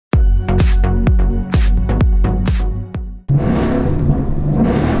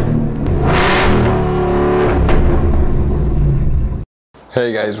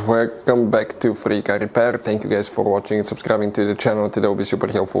Hey guys, welcome back to Free Car Repair. Thank you guys for watching and subscribing to the channel. Today will be super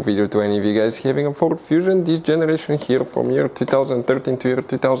helpful video to any of you guys having a Ford Fusion this generation here from year 2013 to year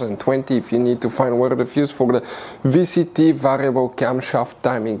 2020. If you need to find where the fuse for the VCT variable camshaft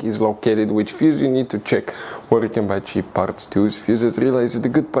timing is located, which fuse you need to check, where you can buy cheap parts, tools, fuses, relays at a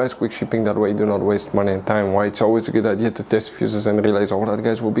good price, quick shipping, that way you do not waste money and time. Why it's always a good idea to test fuses and relays. All that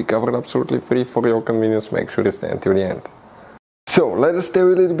guys will be covered absolutely free for your convenience. Make sure to stay until the end. So let us tell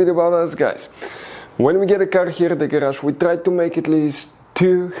you a little bit about us guys. When we get a car here at the garage, we try to make at least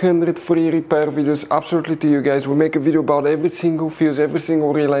 200 free repair videos absolutely to you guys. We make a video about every single fuse, every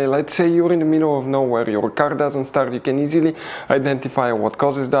single relay. Let's say you're in the middle of nowhere, your car doesn't start, you can easily identify what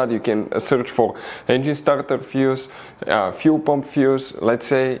causes that. You can search for engine starter fuse, fuel pump fuse. Let's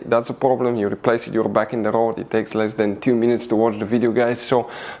say that's a problem, you replace it, you're back in the road. It takes less than 2 minutes to watch the video guys. So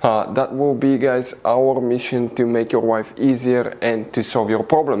that will be guys our mission, to make your life easier and to solve your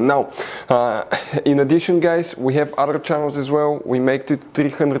problem. Now in addition guys, we have other channels as well. We make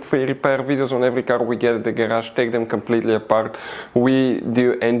 300 free repair videos on every car we get at the garage, take them completely apart. We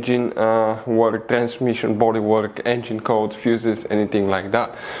do engine work, transmission, body work, engine codes, fuses, anything like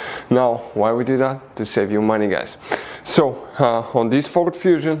that. Now why we do that? To save you money guys. So on this Ford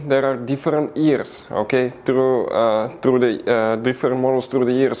Fusion there are different years, okay, through the different models through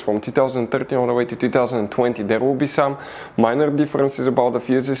the years from 2013 all the way to 2020. There will be some minor differences about the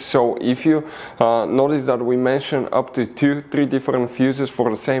fuses. So if you notice that we mention up to 2-3 different fuses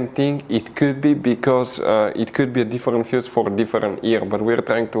for the same thing, it could be because it could be a different fuse for a different year, but we're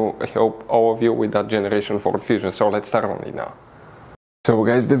trying to help all of you with that generation Ford Fusion. So let's start on it now. So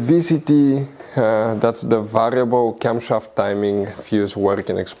guys, the VCT, that's the variable camshaft timing fuse, where you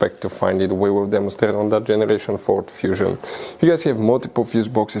can expect to find it. We will demonstrate on that generation Ford Fusion. You guys have multiple fuse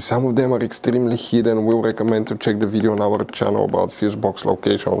boxes, some of them are extremely hidden. We will recommend to check the video on our channel about fuse box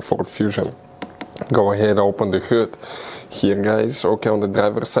location on Ford Fusion. Go ahead, open the hood here guys. Okay, on the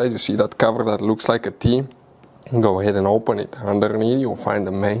driver's side you see that cover that looks like a T. Go ahead and open it. Underneath you'll find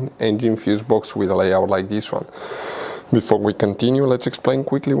the main engine fuse box with a layout like this one. Before we continue, let's explain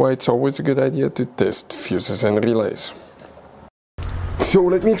quickly why it's always a good idea to test fuses and relays. So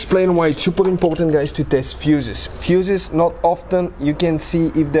let me explain why it's super important guys to test fuses. Fuses, not often you can see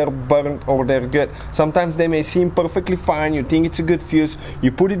if they're burnt or they're good. Sometimes they may seem perfectly fine, you think it's a good fuse,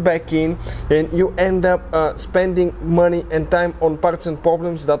 you put it back in and you end up spending money and time on parts and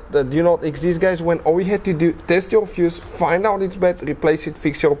problems that do not exist guys, when all you had to do, test your fuse, find out it's bad, replace it,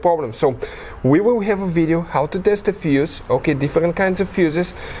 fix your problem. So we will have a video how to test a fuse, okay, different kinds of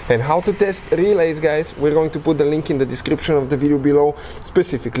fuses, and how to test relays guys. We're going to put the link in the description of the video below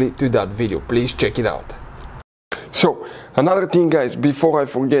specifically to that video. Please check it out. So another thing guys, before I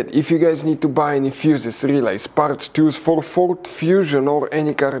forget, if you guys need to buy any fuses, relays, parts, tools for Ford Fusion or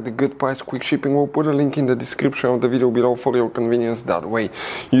any car at a good price, quick shipping, we'll put a link in the description of the video below for your convenience. That way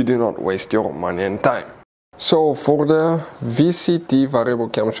you do not waste your money and time. So for the VCT variable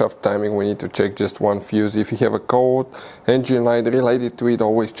camshaft timing, we need to check just one fuse. If you have a code engine light related to it,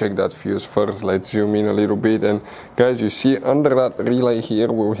 always check that fuse first. Let's zoom in a little bit, and guys, you see under that relay here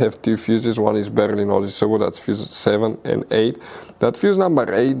we will have two fuses. One is barely noticeable, that's fuse 7 and 8. That fuse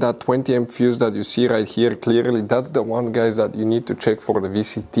number 8, that 20 amp fuse that you see right here clearly, that's the one guys that you need to check for the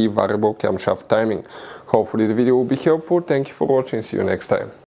VCT variable camshaft timing. Hopefully the video will be helpful. Thank you for watching, see you next time.